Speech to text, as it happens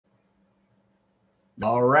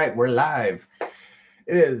All right, we're live.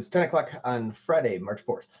 It is 10 o'clock on Friday, March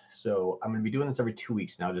 4th. So I'm going to be doing this every 2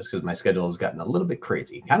 weeks now just because my schedule has gotten a little bit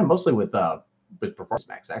crazy. Kind of mostly with Performance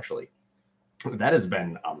Max, actually. That has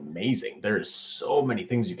been amazing. There's so many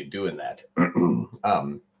things you could do in that.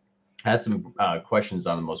 I had some questions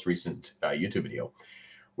on the most recent YouTube video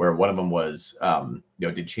where one of them was,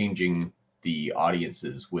 did changing the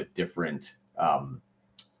audiences with different,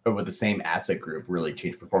 or with the same asset group really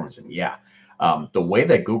change performance? And yeah, the way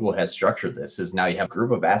that Google has structured this is now you have a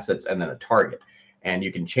group of assets and then a target, and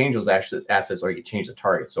you can change those assets or you can change the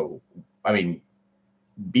target. So, I mean,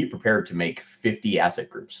 be prepared to make 50 asset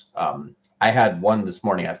groups. I had one this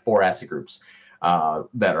morning. I have 4 asset groups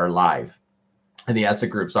that are live, and the asset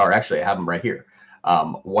groups are actually, I have them right here.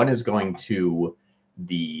 One is going to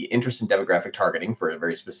the interest and demographic targeting for a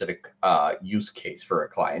very specific use case for a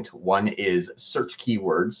client. One is search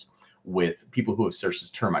keywords with people who have searched this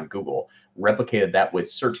term on Google, replicated that with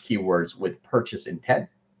search keywords with purchase intent.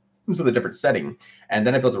 So the different setting. And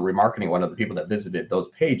then I built a remarketing one of the people that visited those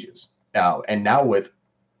pages. And now with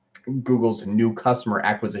Google's new customer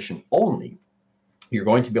acquisition only, you're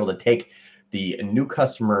going to be able to take the new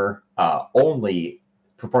customer only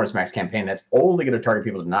Performance Max campaign that's only going to target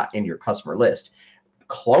people not in your customer list,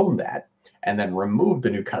 clone that, and then remove the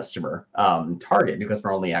new customer target, new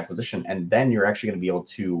customer only acquisition, and then you're actually going to be able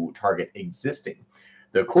to target existing.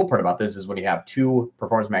 The cool part about this is when you have 2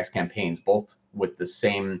 Performance Max campaigns, both with the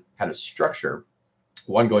same kind of structure,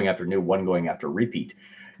 one going after new, one going after repeat,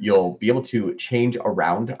 you'll be able to change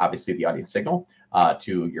around, obviously, the audience signal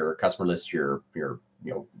to your customer list, your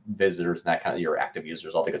visitors, and that kind of your active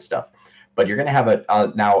users, all the good stuff. But you're going to have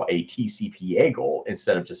now a TCPA goal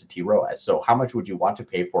instead of just a TROAS. So how much would you want to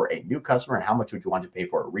pay for a new customer, and how much would you want to pay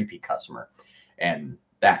for a repeat customer? And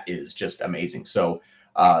that is just amazing. So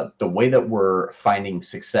the way that we're finding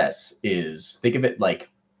success is, think of it like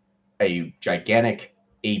a gigantic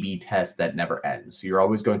A/B test that never ends. You're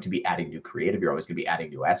always going to be adding new creative. You're always going to be adding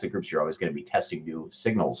new asset groups. You're always going to be testing new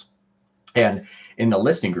signals. And in the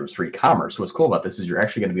listing groups for e-commerce, what's cool about this is you're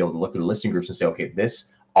actually going to be able to look through the listing groups and say, okay, this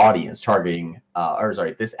audience targeting,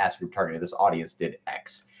 this asset group targeting this audience did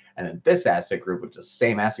X. And then this asset group, which is the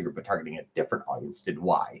same asset group, but targeting a different audience, did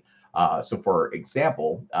Y. So for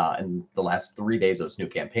example, in the last 3 days of this new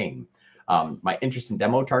campaign, my interest in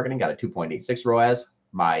demo targeting got a 2.86 ROAS.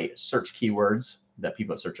 My search keywords that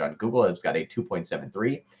people have searched on Google has got a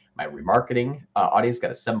 2.73. My remarketing audience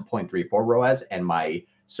got a 7.34 ROAS, and my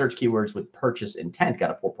search keywords with purchase intent got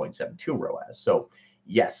a 4.72 ROAS. So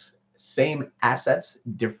yes, same assets,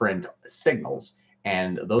 different signals,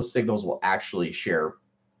 and those signals will actually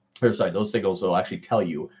those signals will actually tell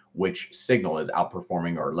you which signal is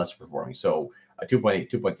outperforming or less performing. So a 2.8,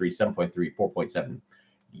 2.3, 7.3, 4.7.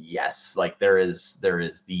 Yes, like there is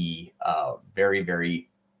the very, very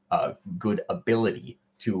good ability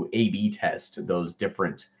to A/B test those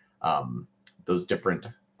different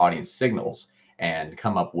audience signals and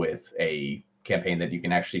come up with a campaign that you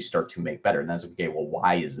can actually start to make better. And that's okay. Well,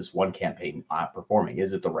 why is this one campaign not performing?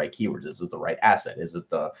 Is it the right keywords? Is it the right asset?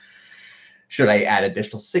 Should I add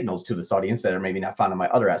additional signals to this audience that are maybe not found in my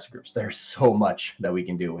other asset groups? There's so much that we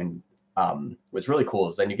can do. And what's really cool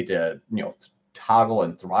is then you get to, toggle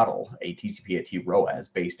and throttle a TCP at TROAS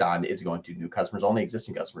based on, is it going to new customers only,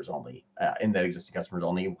 existing customers only, in that existing customers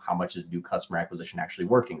only, how much is new customer acquisition actually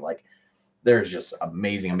working? Like, there's just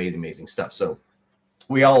amazing stuff. So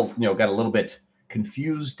we all, got a little bit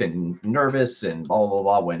confused and nervous and blah, blah,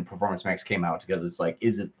 blah when Performance Max came out, because it's like,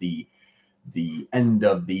 is it the end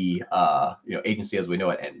of the agency as we know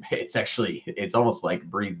it? And it's almost like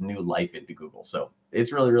breathed new life into Google. So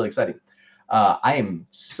it's really, really exciting. I am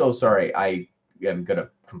so sorry. I am going to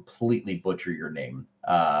completely butcher your name.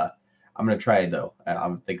 I'm going to try it though.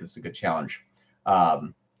 I think this is a good challenge.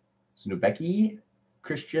 Snubeki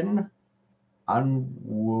Christian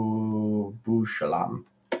Anwubushalam.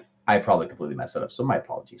 I probably completely messed that up, so my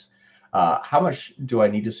apologies. How much do I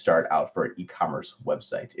need to start out for an e-commerce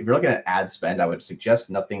website? If you're looking at ad spend, I would suggest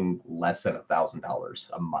nothing less than $1,000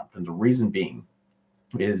 a month. And the reason being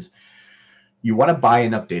is you want to buy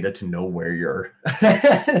enough data to know where you're. I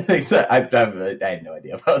had no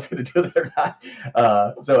idea if I was going to do that or not.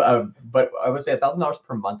 But I would say $1,000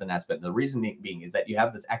 per month in ad spend. The reason being is that you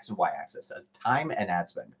have this X and Y axis, time and ad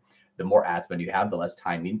spend. The more ad spend you have, the less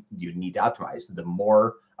time you need to optimize.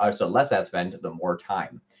 So less ad spend, the more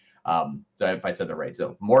time. So if I said that right,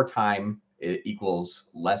 so more time equals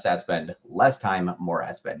less ad spend, less time, more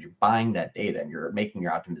ad spend. You're buying that data and you're making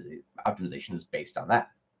your optimizations based on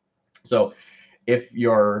that. So if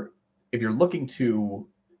you're looking to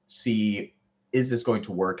see, is this going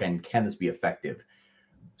to work and can this be effective?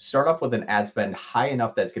 start off with an ad spend high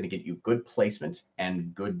enough that's going to get you good placement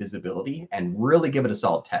and good visibility, and really give it a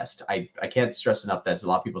solid test. I can't stress enough that a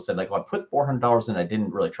lot of people said, like, well, I put $400 in, I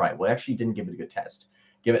didn't really try it. Well, actually didn't give it a good test.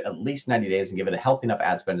 Give it at least 90 days and give it a healthy enough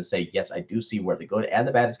ad spend to say, yes, I do see where the good and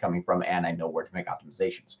the bad is coming from, and I know where to make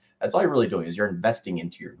optimizations. That's all you're really doing, is you're investing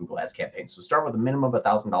into your Google Ads campaign. So start with a minimum of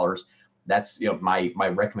 $1,000. That's, you know, my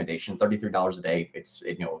recommendation. $33 a day.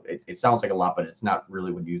 It sounds like a lot, but it's not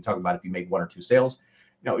really. When you talk about if you make 1 or 2 sales,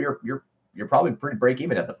 you know, you're probably pretty break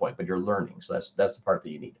even at the point, but you're learning. So that's the part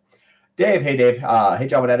that you need. Dave, hey Dave, hey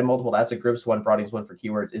John, when adding multiple asset groups, one for audience, one for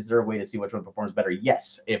keywords, is there a way to see which one performs better?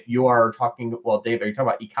 Yes. If you are talking, well, Dave, are you talking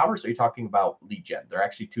about e-commerce or are you talking about lead gen? They're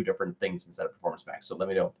actually 2 different things inside of Performance Max. So let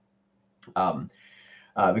me know.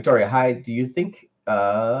 Victoria, hi. Do you think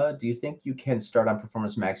you can start on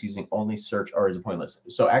Performance Max using only search, or is it pointless?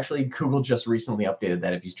 So actually, Google just recently updated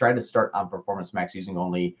that if you try to start on Performance Max using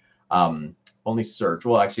only search,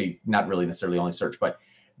 well, actually not really necessarily only search, but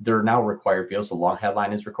they're now required fields. So long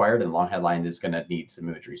headline is required, and long headline is going to need some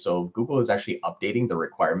imagery. So Google is actually updating the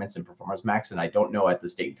requirements in Performance Max, and I don't know at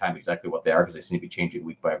this date and time exactly what they are because they seem to be changing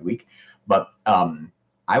week by week. But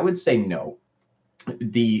I would say no.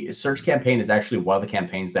 The search campaign is actually one of the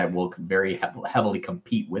campaigns that will very heavily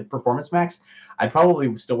compete with Performance Max. I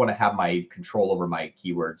probably still want to have my control over my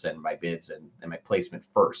keywords and my bids and my placement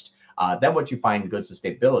first. Then once you find good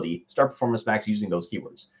sustainability, start Performance Max using those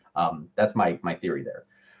keywords. That's my theory there.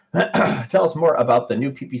 Tell us more about the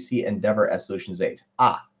new PPC Endeavor S Solutions 8.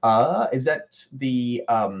 Is that the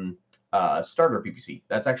starter PPC?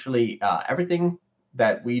 That's actually everything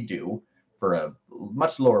that we do for a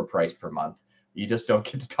much lower price per month. You just don't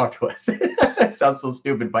get to talk to us. It sounds so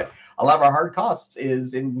stupid, but a lot of our hard costs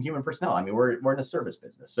is in human personnel. I mean, we're in a service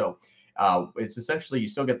business. So it's essentially, you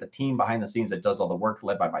still get the team behind the scenes that does all the work,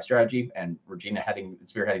 led by my strategy and Regina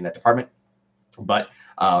spearheading that department. But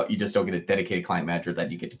you just don't get a dedicated client manager that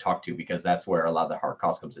you get to talk to, because that's where a lot of the hard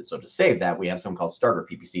cost comes in. So to save that, we have something called starter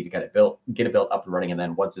PPC to get it built up and running. And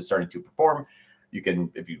then once it's starting to perform, you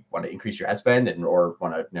can, if you want to increase your ad spend or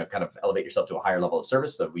want to, kind of elevate yourself to a higher level of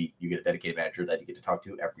service, so you get a dedicated manager that you get to talk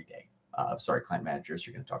to every day. Client managers,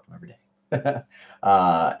 you're going to talk to them every day.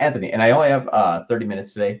 Anthony, and I only have 30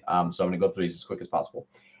 minutes today, so I'm going to go through these as quick as possible.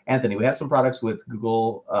 Anthony, we have some products with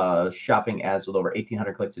Google shopping ads with over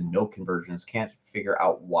 1,800 clicks and no conversions. Can't figure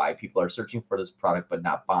out why people are searching for this product but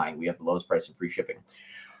not buying. We have the lowest price and free shipping.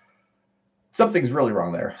 Something's really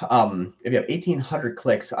wrong there. If you have 1,800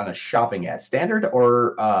 clicks on a shopping ad, standard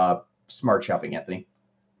or smart shopping, Anthony?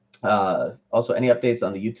 Also, any updates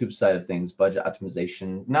on the YouTube side of things, budget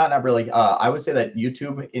optimization? No, not really. I would say that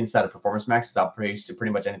YouTube inside of Performance Max is outpriced to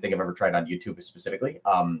pretty much anything I've ever tried on YouTube specifically.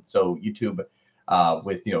 So YouTube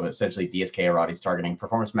with essentially DSK or audience targeting,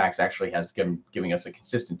 Performance Max actually has giving us a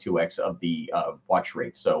consistent 2x of the watch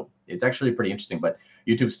rate. So it's actually pretty interesting. But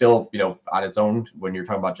YouTube still, on its own, when you're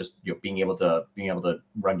talking about just being able to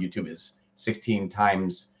run YouTube, is 16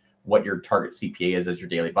 times what your target CPA is as your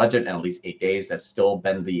daily budget, and at least 8 days. That's still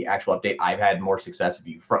been the actual update. I've had more success if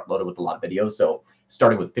you front load it with a lot of videos. So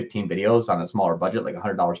starting with 15 videos on a smaller budget, like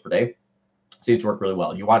 $100 per day, seems to work really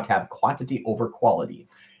well. You want to have quantity over quality.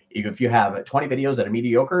 If you have 20 videos that are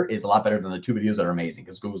mediocre, is a lot better than the 2 videos that are amazing,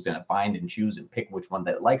 because Google's going to find and choose and pick which one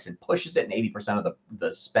that it likes and pushes it. And 80% of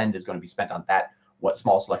the spend is going to be spent on that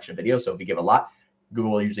small selection of videos. So if you give a lot,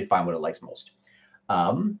 Google will usually find what it likes most.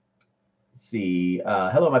 Let's see.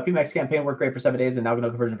 Hello, my PMax campaign worked great for 7 days and now no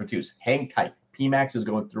conversion for 2s. Hang tight. PMax is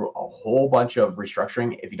going through a whole bunch of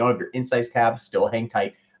restructuring. If you don't have your insights tab, still hang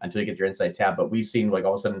tight until you get your insights tab. But we've seen, like,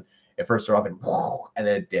 all of a sudden it first starts off and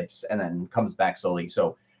then it dips and then comes back slowly.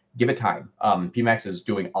 So give it time. PMax is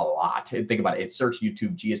doing a lot. Think about it. It's search,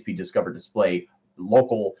 YouTube, GSP, discover, display,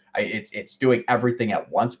 local. It's doing everything at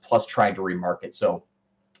once, plus trying to remarket. So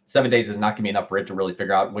 7 days is not going to be enough for it to really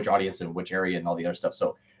figure out which audience and which area and all the other stuff.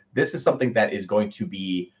 So this is something that is going to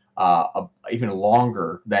be even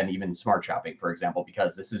longer than even smart shopping, for example,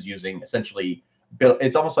 because this is using essentially built.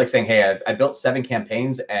 It's almost like saying, hey, I built 7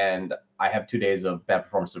 campaigns and I have 2 days of bad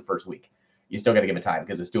performance in the first week. You still got to give it time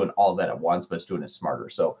because it's doing all that at once, but it's doing it smarter.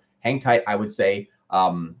 So hang tight, I would say.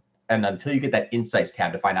 And until you get that insights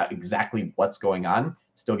tab to find out exactly what's going on,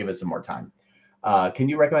 still give it some more time. Can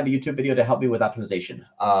you recommend a YouTube video to help me with optimization?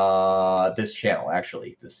 This channel,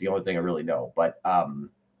 actually. This is the only thing I really know. But I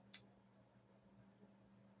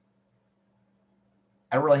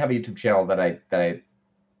don't really have a YouTube channel that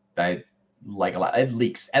I like a lot. Ed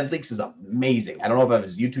Leaks is amazing. I don't know about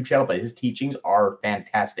his YouTube channel, but his teachings are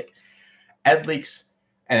fantastic. Ed Leaks,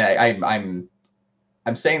 and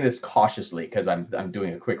I'm saying this cautiously because I'm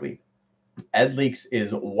doing it quickly. EdLeaks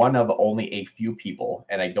is one of only a few people,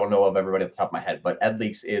 and I don't know of everybody at the top of my head, but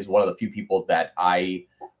EdLeaks is one of the few people that I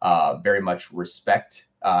very much respect.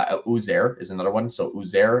 Uzair is another one. So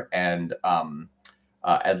Uzair and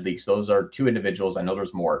EdLeaks, those are two individuals. I know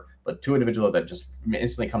there's more, but two individuals that just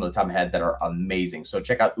instantly come to the top of my head that are amazing. So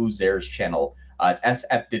check out Uzair's channel. It's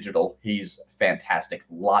SF Digital. He's fantastic.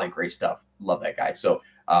 A lot of great stuff. Love that guy. So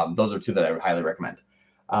those are two that I would highly recommend.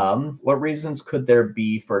 What reasons could there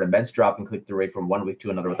be for an immense drop in click-through rate from one week to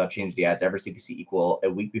another without changing the ads? Average CPC equal a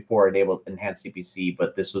week before enabled enhanced CPC,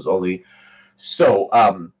 but this was only so.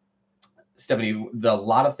 Stephanie, a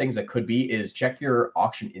lot of things that could be is check your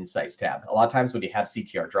auction insights tab. A lot of times when you have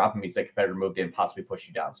CTR drop, it means that competitor moved in, possibly pushed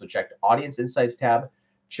you down. So check the audience insights tab,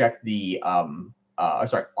 check the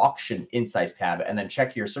auction insights tab, and then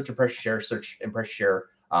check your search impression share,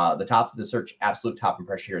 the top of the search absolute top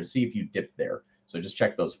impression share, and see if you dipped there. So just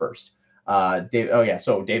check those first. Dave, oh yeah,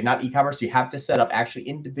 so Dave, not e-commerce. You have to set up actually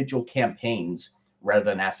individual campaigns rather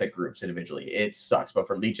than asset groups individually. It sucks, but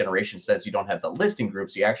for lead generation, since you don't have the listing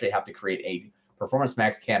groups, you actually have to create a Performance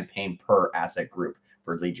Max campaign per asset group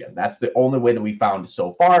for lead gen. That's the only way that we found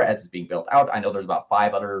so far as it's being built out. I know there's about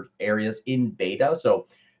 5 other areas in beta, so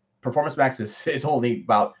Performance Max is only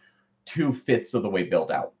about 2/5 of the way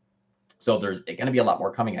built out. So there's going to be a lot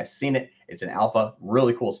more coming. I've seen it. It's an alpha,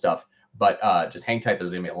 really cool stuff. But just hang tight.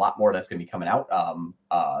 There's going to be a lot more that's going to be coming out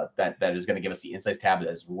that is going to give us the Insights tab that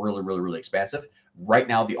is really, really, really expansive. Right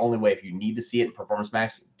now, the only way, if you need to see it in Performance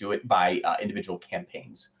Max, do it by individual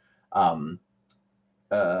campaigns.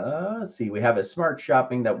 Let's see. We have a smart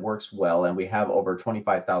shopping that works well, and we have over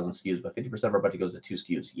 25,000 SKUs, but 50% of our budget goes to 2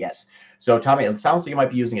 SKUs. Yes. So, Tommy, it sounds like you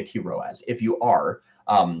might be using a T-ROAS. If you are,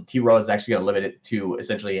 T-ROAS is actually going to limit it to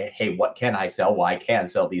essentially, hey, what can I sell? Well, I can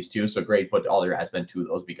sell these two. So great, put all your ad spend to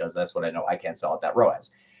those because that's what I know I can sell at that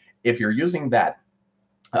ROAS. If you're using that,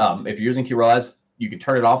 if you're using T-ROAS, you can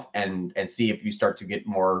turn it off and see if you start to get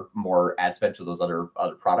more ad spend to those other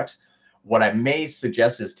products. What I may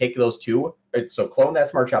suggest is take those two. So clone that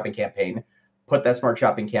smart shopping campaign, put that smart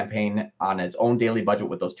shopping campaign on its own daily budget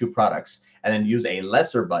with those two products, and then use a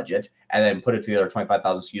lesser budget and then put it to the other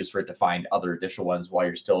 25,000 SKUs for it to find other additional ones while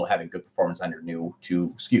you're still having good performance on your new 2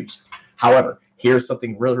 SKUs. However, here's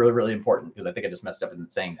something really, really, really important because I think I just messed up in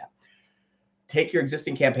saying that. Take your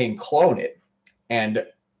existing campaign, clone it, and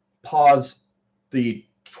pause the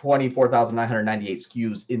 24,998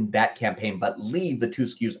 SKUs in that campaign, but leave the 2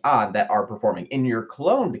 SKUs on that are performing. In your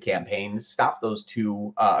cloned campaign, stop those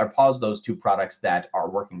 2 or pause those 2 products that are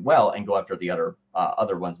working well and go after the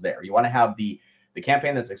other ones there. You want to have the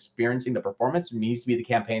campaign that's experiencing the performance needs to be the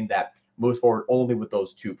campaign that moves forward only with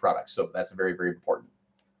those 2 products. So that's very, very important.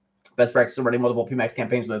 Best practice of running multiple PMAX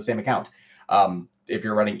campaigns with the same account. If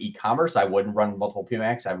you're running e-commerce, I wouldn't run multiple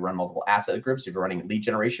PMAX. I would run multiple asset groups. If you're running lead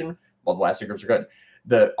generation, multiple asset groups are good.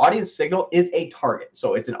 The audience signal is a target.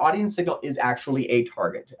 So it's an audience signal is actually a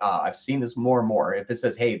target. I've seen this more and more. If it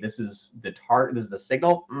says, hey, this is the target, this is the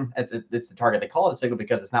signal, it's the target. They call it a signal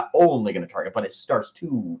because it's not only going to target, but it starts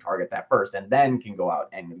to target that first and then can go out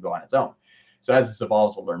and go on its own. So as this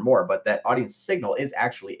evolves, we'll learn more. But that audience signal is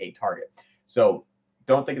actually a target. So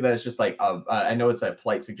don't think of that as just like, I know it's a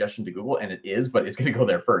polite suggestion to Google, and it is, but it's going to go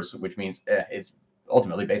there first, which means it's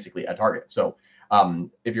ultimately basically a target. So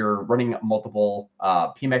if you're running multiple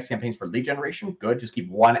PMAX campaigns for lead generation, good. Just keep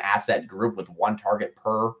one asset group with 1 target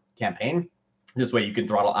per campaign. This way you can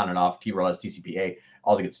throttle on and off T-ROAS, TCPA,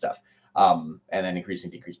 all the good stuff, and then increase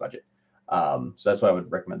and decrease budget. So that's what I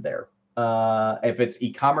would recommend there. If it's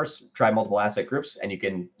e-commerce, try multiple asset groups, and you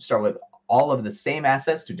can start with all of the same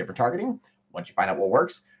assets to different targeting. Once you find out what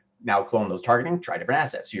works, now clone those targeting, try different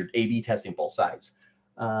assets. So you're A/B testing both sides.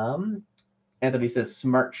 Anthony says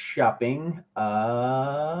smart shopping.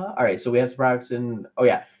 All right, so we have some products in. Oh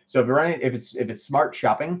yeah, so if you're running, if it's smart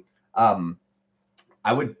shopping,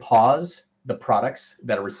 I would pause the products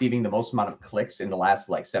that are receiving the most amount of clicks in the last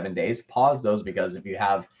like 7 days. Pause those because if you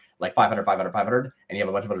have like 500, 500, 500, and you have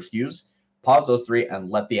a bunch of other SKUs, pause those 3 and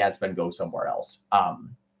let the ad spend go somewhere else.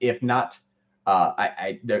 If not,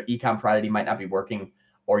 the ecom priority might not be working,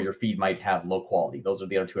 or your feed might have low quality. Those are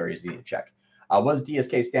the other 2 areas you need to check. What does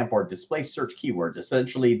DSK stand for? Display search keywords.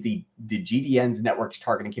 Essentially, the GDN's network's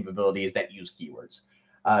targeting capabilities that use keywords.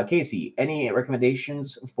 Casey, any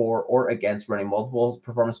recommendations for or against running multiple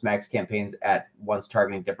Performance Max campaigns at once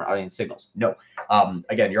targeting different audience signals? No.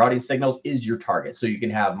 Again, your audience signals is your target. So you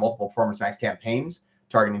can have multiple Performance Max campaigns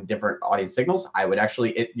targeting different audience signals. I would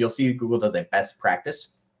actually, you'll see Google does a best practice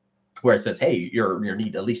where it says, hey, you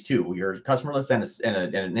need at least 2, your customer list and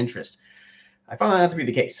an interest. I found that to be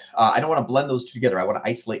the case. I don't want to blend those two together. I want to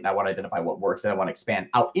isolate and I want to identify what works, and I want to expand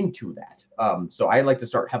out into that. So I like to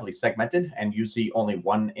start heavily segmented and usually only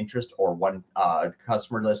one interest or one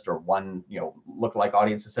customer list or one lookalike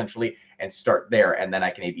audience essentially, and start there, and then I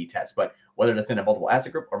can A/B test. But whether that's in a multiple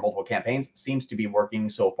asset group or multiple campaigns seems to be working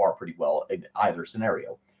so far pretty well in either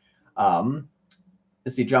scenario.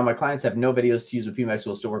 Let's see, John, my clients have no videos to use with PMax.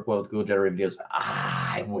 Will still work well with Google generated videos.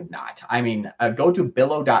 I would not. I mean, go to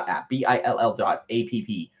billo.app, bill.app.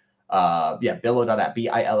 Billo.app,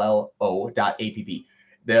 billo.app.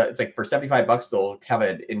 It's like for $75, they'll have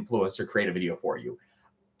an influencer create a video for you.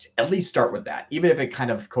 At least start with that. Even if it kind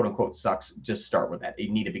of quote unquote sucks, just start with that.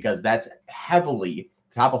 You need it because that's heavily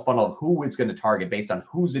top of funnel of who it's going to target based on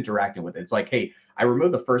who's interacting with it. It's like, hey, I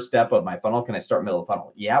removed the first step of my funnel. Can I start middle of the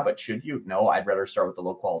funnel? Yeah, but should you? No, I'd rather start with the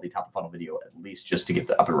low quality top of funnel video at least just to get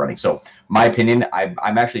the up and running. So my opinion,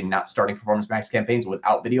 I'm actually not starting Performance Max campaigns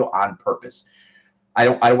without video on purpose. I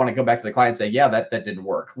don't want to go back to the client and say, yeah, that didn't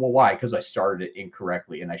work. Well, why? Because I started it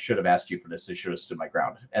incorrectly and I should have asked you for this. I should have stood my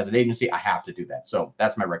ground. As an agency, I have to do that. So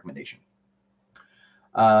that's my recommendation.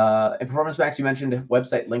 In Performance Max, you mentioned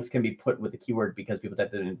website links can be put with the keyword because people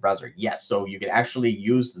typed it in the browser. Yes, so you can actually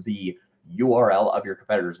use the URL of your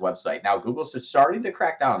competitor's website. Now, Google's starting to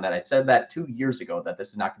crack down on that. I said that 2 years ago that this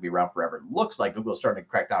is not going to be around forever. It looks like Google's starting to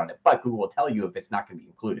crack down on it, but Google will tell you if it's not going to be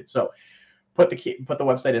included. So put the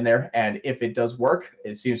website in there, and if it does work,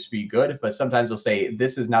 it seems to be good. But sometimes they'll say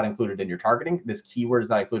this is not included in your targeting. This keyword is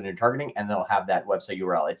not included in your targeting, and they'll have that website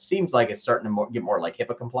URL. It seems like it's starting to get more like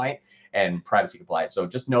HIPAA compliant and privacy compliant. So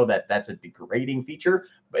just know that that's a degrading feature.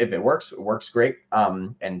 But if it works great.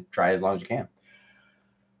 And try as long as you can.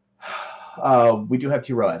 We do have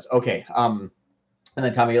 2 ROAS. Okay. And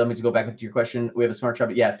then Tommy, let me just go back to your question. We have a smart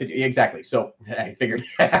shop. Yeah, 50, exactly. So I figured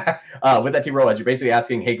with that 2 ROAS, you're basically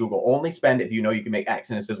asking, hey, Google, only spend if you know you can make X.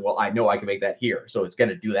 And it says, well, I know I can make that here. So it's going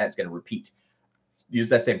to do that. It's going to repeat. Use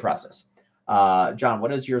that same process. John,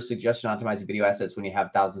 what is your suggestion on optimizing video assets when you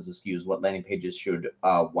have thousands of SKUs? What landing pages should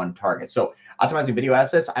one target? So optimizing video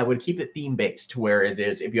assets, I would keep it theme-based where it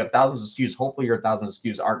is, if you have thousands of SKUs, hopefully your thousands of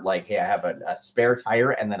SKUs aren't like, hey, I have a spare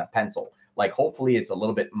tire and then a pencil. Like hopefully it's a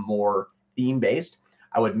little bit more theme-based.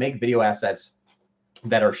 I would make video assets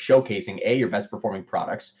that are showcasing your best performing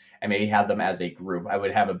products and maybe have them as a group. I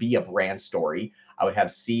would have a brand story. I would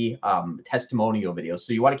have testimonial videos.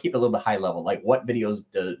 So you want to keep it a little bit high level. Like what videos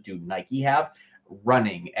do Nike have?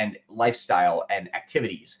 Running and lifestyle and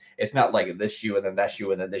activities. It's not like this shoe and then that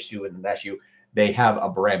shoe and then this shoe and then that shoe. They have a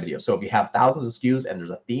brand video. So if you have thousands of SKUs and there's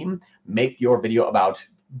a theme, make your video about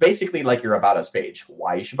basically like your About Us page.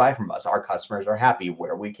 Why you should buy from us. Our customers are happy.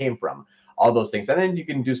 Where we came from. All those things. And then you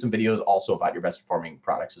can do some videos also about your best performing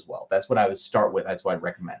products as well. That's what I would start with. That's what I'd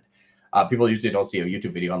recommend. People usually don't see a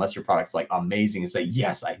YouTube video unless your product's like amazing and say,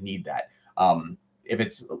 yes, I need that. If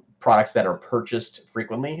it's products that are purchased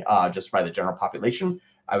frequently just by the general population,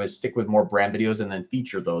 I would stick with more brand videos and then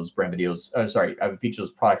feature those brand videos. I would feature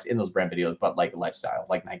those products in those brand videos, but like lifestyle,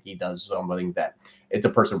 like Nike does something that it's a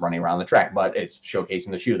person running around the track, but it's showcasing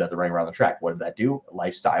the shoe that they're running around the track. What did that do?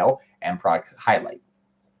 Lifestyle and product highlight.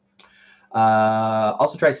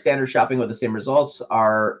 Also try standard shopping with the same results.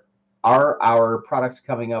 Are our products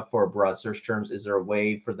coming up for broad search terms? Is there a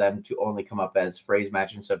way for them to only come up as phrase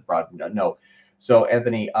match instead of broad? No. So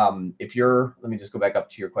Anthony, if you're, let me just go back up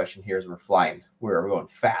to your question here as we're flying. We're going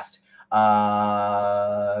fast.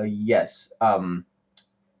 Yes.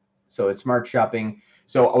 So it's smart shopping.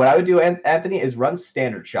 So what I would do, Anthony, is run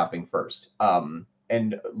standard shopping first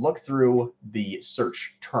and look through the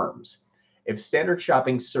search terms. If standard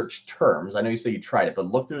shopping search terms, I know you say you tried it, but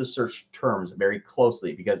look through the search terms very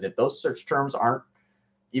closely, because if those search terms aren't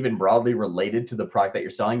even broadly related to the product that you're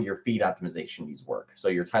selling, your feed optimization needs work. So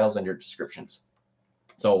your titles and your descriptions.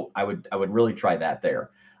 So I would really try that there.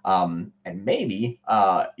 And maybe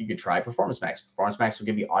you could try Performance Max. Performance Max will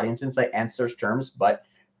give you audience insight and search terms, but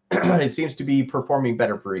it seems to be performing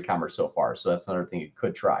better for e-commerce so far. So that's another thing you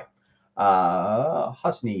could try.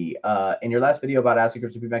 Husney, in your last video about asset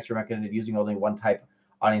groups, PMax, you recommended using only one type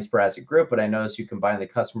audience per asset group, but I noticed you combine the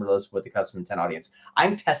customer list with the custom intent audience.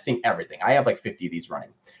 I'm testing everything. I have like 50 of these running.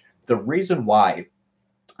 The reason why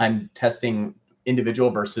I'm testing individual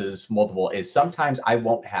versus multiple is sometimes I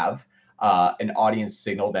won't have an audience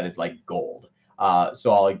signal that is like gold.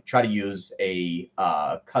 So I'll try to use a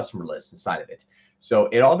customer list inside of it. So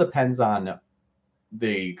it all depends on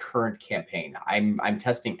the current campaign. I'm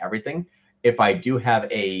testing everything. If I do have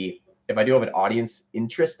an audience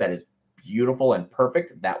interest that is beautiful and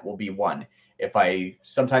perfect, that will be one. If I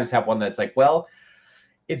sometimes have one that's like, well,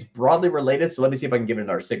 it's broadly related, so let me see if I can give it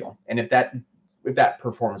another signal. And if that if that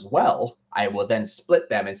performs well, I will then split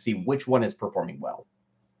them and see which one is performing well.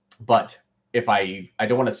 But if I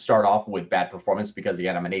don't want to start off with bad performance, because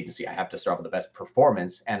again, I'm an agency, I have to start with the best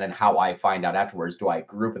performance, and then how I find out afterwards, do I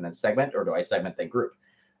group and then segment, or do I segment then group?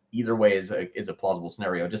 Either way is a plausible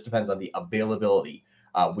scenario. It just depends on the availability.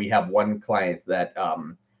 We have one client that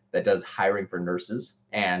that does hiring for nurses,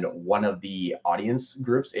 and one of the audience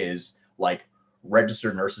groups is like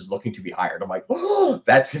registered nurses looking to be hired. I'm like, oh,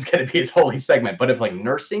 that's going to be his holy segment. But if like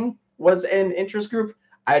nursing was an interest group,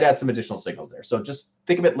 I'd add some additional signals there. So just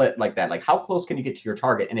think of it like that. Like, how close can you get to your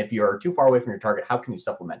target? And if you're too far away from your target, how can you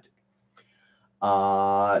supplement it?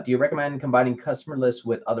 Do you recommend combining customer lists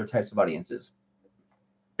with other types of audiences?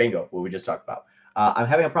 Bingo, what we just talked about. I'm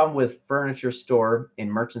having a problem with furniture store in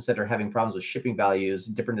merchant center having problems with shipping values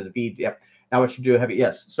different to the feed. Yep. Now what you do have it.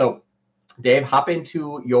 Yes. So Dave, hop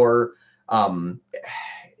into your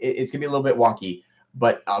it's gonna be a little bit wonky,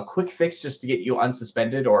 but a quick fix just to get you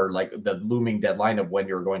unsuspended, or like the looming deadline of when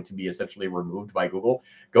you're going to be essentially removed by Google.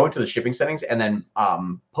 Go into the shipping settings and then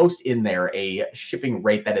post in there a shipping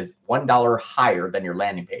rate that is $1 higher than your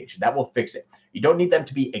landing page. That will fix it. You don't need them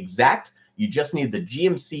to be exact. You just need the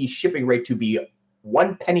GMC shipping rate to be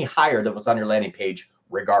 1 penny higher than what's on your landing page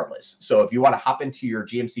regardless. So if you want to hop into your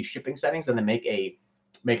GMC shipping settings and then make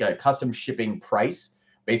a custom shipping price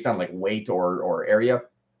based on like weight or area,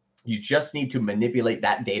 you just need to manipulate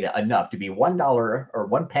that data enough to be $1 or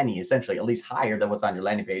 1 penny essentially at least higher than what's on your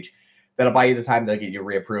landing page. That'll buy you the time to get you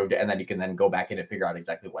reapproved, and then you can then go back in and figure out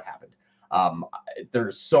exactly what happened.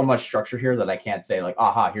 There's so much structure here that I can't say like,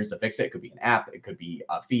 aha, here's the fix. It could be an app. It could be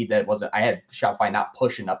a feed that wasn't. I had Shopify not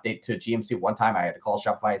push an update to GMC one time. I had to call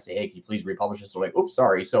Shopify and say, hey, can you please republish this? So like, oops,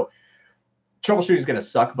 sorry. So troubleshooting is going to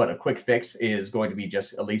suck, but a quick fix is going to be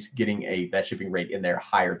just at least getting that shipping rate in there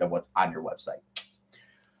higher than what's on your website.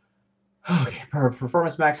 Okay, per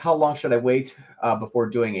Performance Max, how long should I wait before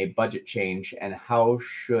doing a budget change, and how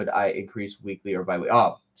should I increase weekly or bi-weekly?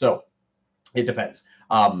 Oh, so it depends.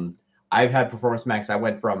 I've had Performance Max. I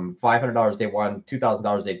went from $500 day one,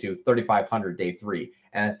 $2,000 day two, $3,500 day three,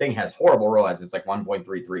 and the thing has horrible ROAS. It's like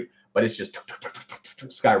 1.33, but it's just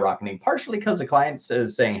skyrocketing. Partially because the client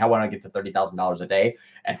is saying, "How want to get to $30,000 a day?"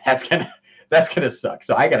 And that's gonna suck.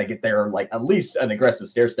 So I got to get there like at least an aggressive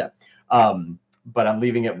stair step. But I'm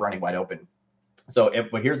leaving it running wide open. So,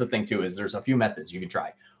 but here's the thing too: is there's a few methods you can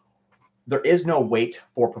try. There is no wait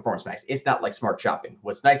for Performance Max. It's not like smart shopping.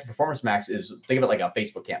 What's nice about Performance Max is, think of it like a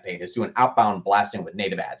Facebook campaign. It's doing outbound blasting with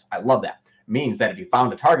native ads. I love that. It means that if you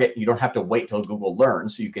found a target, you don't have to wait till Google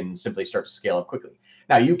learns, so you can simply start to scale up quickly.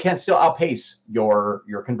 Now, you can still outpace your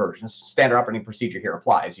conversions. Standard operating procedure here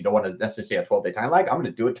applies. You don't want to necessarily say a 12-day time lag. I'm going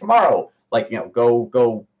to do it tomorrow. Like,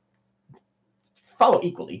 go follow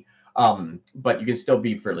equally, but you can still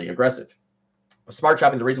be fairly aggressive. Smart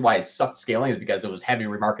shopping, the reason why it sucked scaling is because it was heavy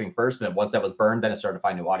remarketing first, and then once that was burned, then it started to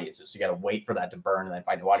find new audiences. So you got to wait for that to burn and then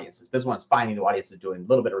find new audiences. This one's finding new audiences, doing a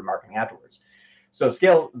little bit of remarketing afterwards. So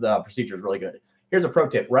scale the procedure is really good. Here's a pro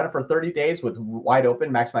tip: run it for 30 days with wide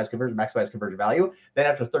open, maximize conversion value. Then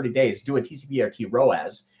after 30 days, do a TCP/RT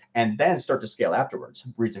ROAS, and then start to scale afterwards.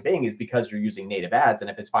 Reason being is because you're using native ads,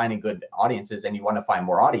 and if it's finding good audiences and you want to find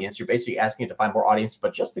more audience, you're basically asking it to find more audience,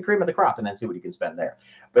 but just the cream of the crop, and then see what you can spend there.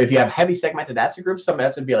 But if you have heavy segmented asset groups, some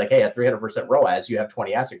ads would be like, hey, at 300% ROAS, you have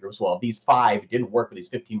 20 asset groups. Well, if these 5 didn't work, but these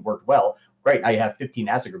 15 worked well, great. Now you have 15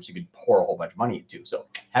 asset groups you could pour a whole bunch of money into. So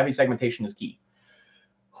heavy segmentation is key.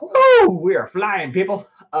 Woo, we are flying, people.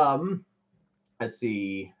 Let's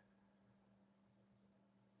see.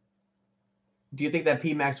 Do you think that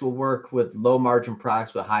PMax will work with low margin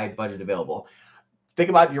products with high budget available? Think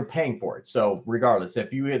about you're paying for it. So regardless,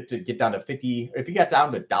 if you had to get down to 50, if you got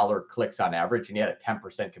down to $1 clicks on average and you had a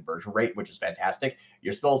 10% conversion rate, which is fantastic,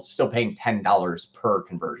 you're still paying $10 per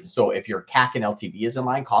conversion. So if your CAC and LTV is in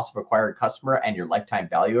line, cost of acquired customer, and your lifetime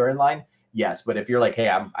value are in line, yes. But if you're like, hey,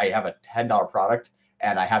 I have a $10 product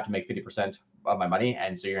and I have to make 50% of my money,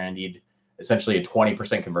 and so you're going to need essentially a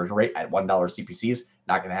 20% conversion rate at $1 CPCs,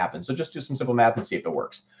 not going to happen. So just do some simple math and see if it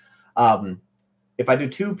works. If I do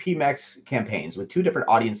 2 PMax campaigns with 2 different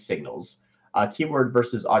audience signals, keyword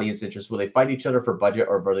versus audience interest, will they fight each other for budget,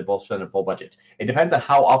 or will they both spend a full budget? It depends on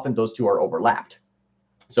how often those 2 are overlapped.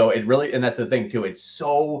 So it really, and that's the thing too, it's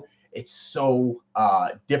so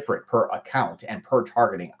different per account and per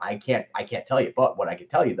targeting. I can't tell you, but what I can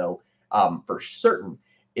tell you though, for certain,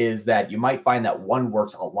 is that you might find that one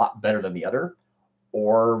works a lot better than the other,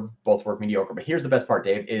 or both work mediocre. But here's the best part,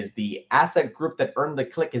 Dave, is the asset group that earned the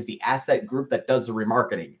click is the asset group that does the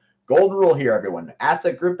remarketing. Golden rule here, everyone.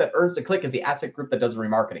 Asset group that earns the click is the asset group that does the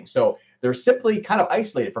remarketing. So they're simply kind of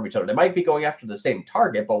isolated from each other. They might be going after the same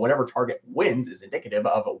target, but whatever target wins is indicative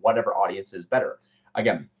of whatever audience is better.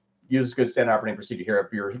 Again, use good standard operating procedure here.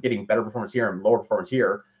 If you're getting better performance here and lower performance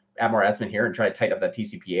here, add more ad spend here and try to tighten up that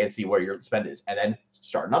TCPA and see where your spend is, and then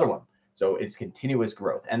start another one. So it's continuous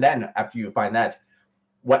growth. And then after you find that,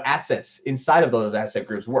 what assets inside of those asset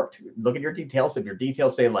groups worked. Look at your details. If your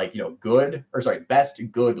details say like, best,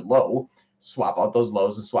 good, low, swap out those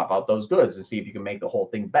lows and swap out those goods and see if you can make the whole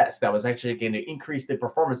thing best. That was actually going to increase the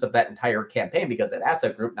performance of that entire campaign because that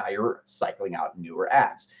asset group, now you're cycling out newer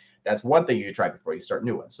ads. That's one thing you try before you start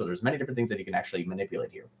new ones. So there's many different things that you can actually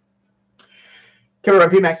manipulate here. Can we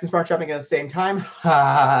run PMax and Smart Shopping at the same time?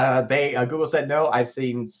 Google said no. I've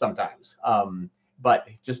seen sometimes. But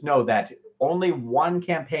just know that only one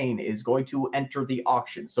campaign is going to enter the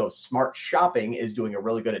auction. So if Smart Shopping is doing a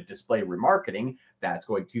really good at display remarketing, that's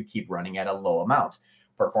going to keep running at a low amount.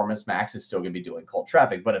 Performance Max is still going to be doing cold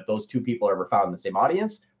traffic. But if those two people are ever found in the same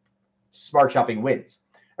audience, Smart Shopping wins.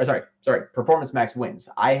 Performance Max wins.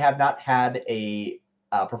 I have not had a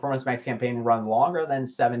Performance Max campaign run longer than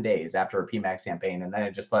 7 days after a PMax campaign, and then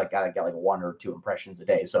it just got to get like 1 or 2 impressions a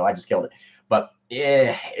day. So I just killed it. But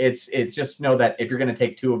it's just know that if you're going to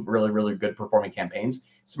take 2 really, really good performing campaigns,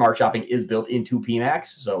 Smart Shopping is built into PMax.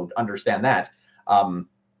 So understand that.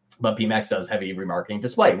 But PMax does heavy remarketing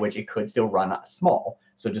display, which it could still run small.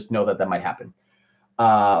 So just know that that might happen.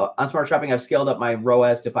 On Smart Shopping, I've scaled up my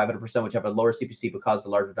ROAS to 500%, which have a lower CPC but caused a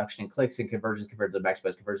large reduction in clicks and conversions compared to the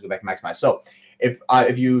maximize. Conversions go back to maximize. So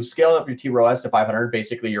if you scale up your TROAS to 500,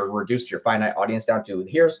 basically you're reduced your finite audience down to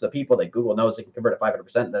here's the people that Google knows they can convert at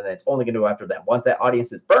 500%. Then it's only going to go after them. Once that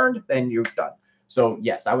audience is burned, then you're done. So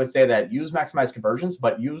yes, I would say that use maximize conversions,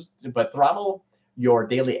 but throttle your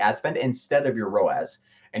daily ad spend instead of your ROAS.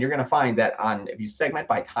 And you're going to find that if you segment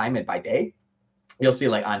by time and by day, you'll see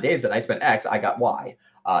like on days that I spent X, I got Y.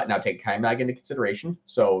 Now take time lag into consideration.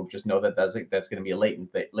 So just know that that's going to be a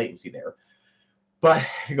latency there. But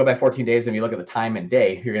if you go back 14 days and you look at the time and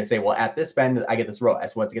day, you're going to say, well, at this spend, I get this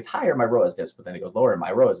ROAS. Once it gets higher, my ROAS dips, but then it goes lower and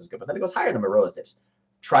my ROAS is good, but then it goes higher than my ROAS dips.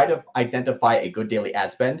 Try to identify a good daily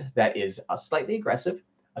ad spend that is slightly aggressive.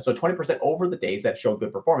 So 20% over the days that show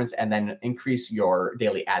good performance, and then increase your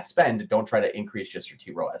daily ad spend. Don't try to increase just your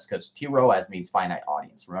TROAS, because TROAS means finite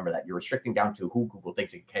audience. Remember that you're restricting down to who Google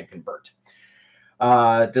thinks it can convert.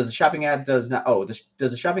 Does the shopping ad does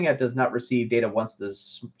the shopping ad does not receive data once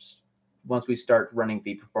we start running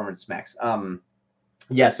the Performance Max?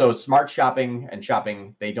 Yeah, so Smart Shopping and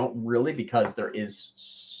Shopping, they don't really, because there is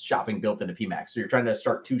shopping built into PMax. So you're trying to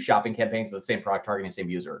start 2 shopping campaigns with the same product targeting the same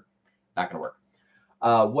user. Not going to work.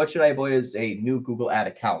 What should I avoid as a new Google ad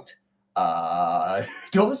account?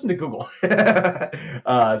 Don't listen to Google.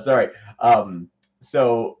 Sorry.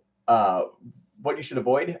 What you should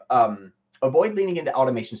avoid, avoid leaning into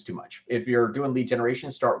automations too much. If you're doing lead generation,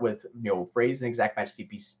 start with, phrase and exact match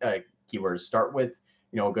CPC keywords. Start with,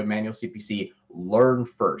 a good manual CPC. Learn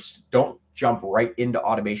first. Don't jump right into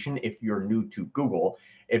automation if you're new to Google.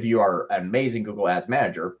 If you are an amazing Google Ads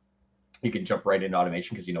manager, you can jump right into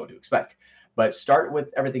automation because you know what to expect. But start with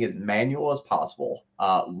everything as manual as possible.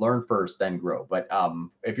 Learn first, then grow. But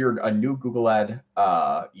if you're a new Google Ad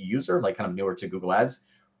user, like kind of newer to Google Ads,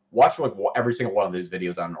 watch like every single one of these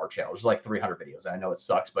videos on our channel. There's like 300 videos. I know it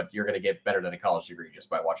sucks, but you're going to get better than a college degree just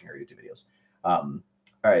by watching our YouTube videos.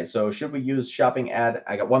 All right, so should we use shopping ad?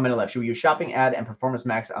 I got 1 minute left. Should we use shopping ad and Performance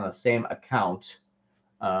Max on the same account?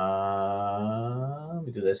 Let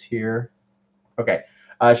me do this here. Okay.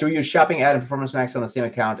 Should we use shopping ad and Performance Max on the same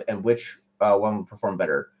account, and which one would perform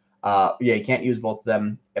better? Yeah, you can't use both of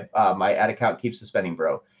them. If my ad account keeps suspending,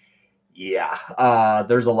 yeah,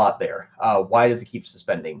 there's a lot there. Why does it keep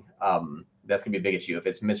suspending? That's gonna be a big issue. If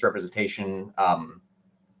it's misrepresentation,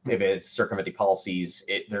 if it's circumventing policies,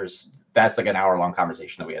 that's like an hour-long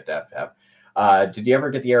conversation that we have to have. Did you ever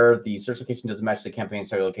get the error? The search location doesn't match the campaign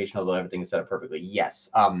cellular location, although everything is set up perfectly. Yes.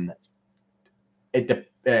 It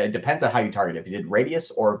depends on how you target it. If you did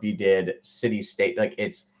radius or if you did city state,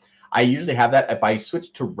 I usually have that. If I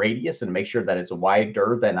switch to radius and make sure that it's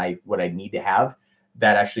wider than what I need to have,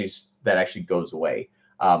 that actually goes away.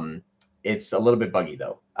 It's a little bit buggy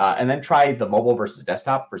though. And then try the mobile versus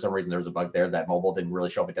desktop. For some reason, there was a bug there that mobile didn't really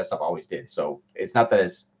show up, but desktop always did. So it's not that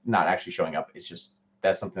it's not actually showing up. It's just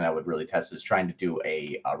that's something I would really test, is trying to do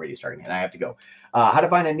a radius targeting. And I have to go. How to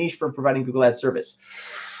find a niche for providing Google Ads service?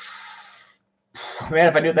 Man,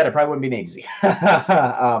 if I knew that, I probably wouldn't be an agency.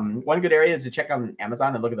 One good area is to check on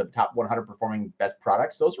Amazon and look at the top 100 performing best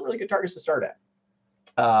products. Those are really good targets to start at.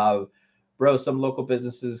 Bro, some local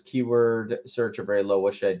businesses keyword search are very low.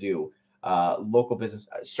 What should I do? local business,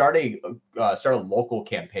 start a local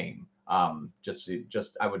campaign. I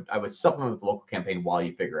would supplement with the local campaign while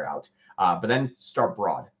you figure it out. But then start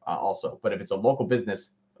broad also. But if it's a local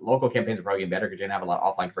business, local campaigns are probably better because you're gonna have a lot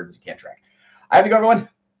of offline conversions you can't track. I have to go, everyone.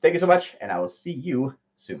 Thank you so much, and I will see you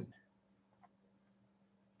soon.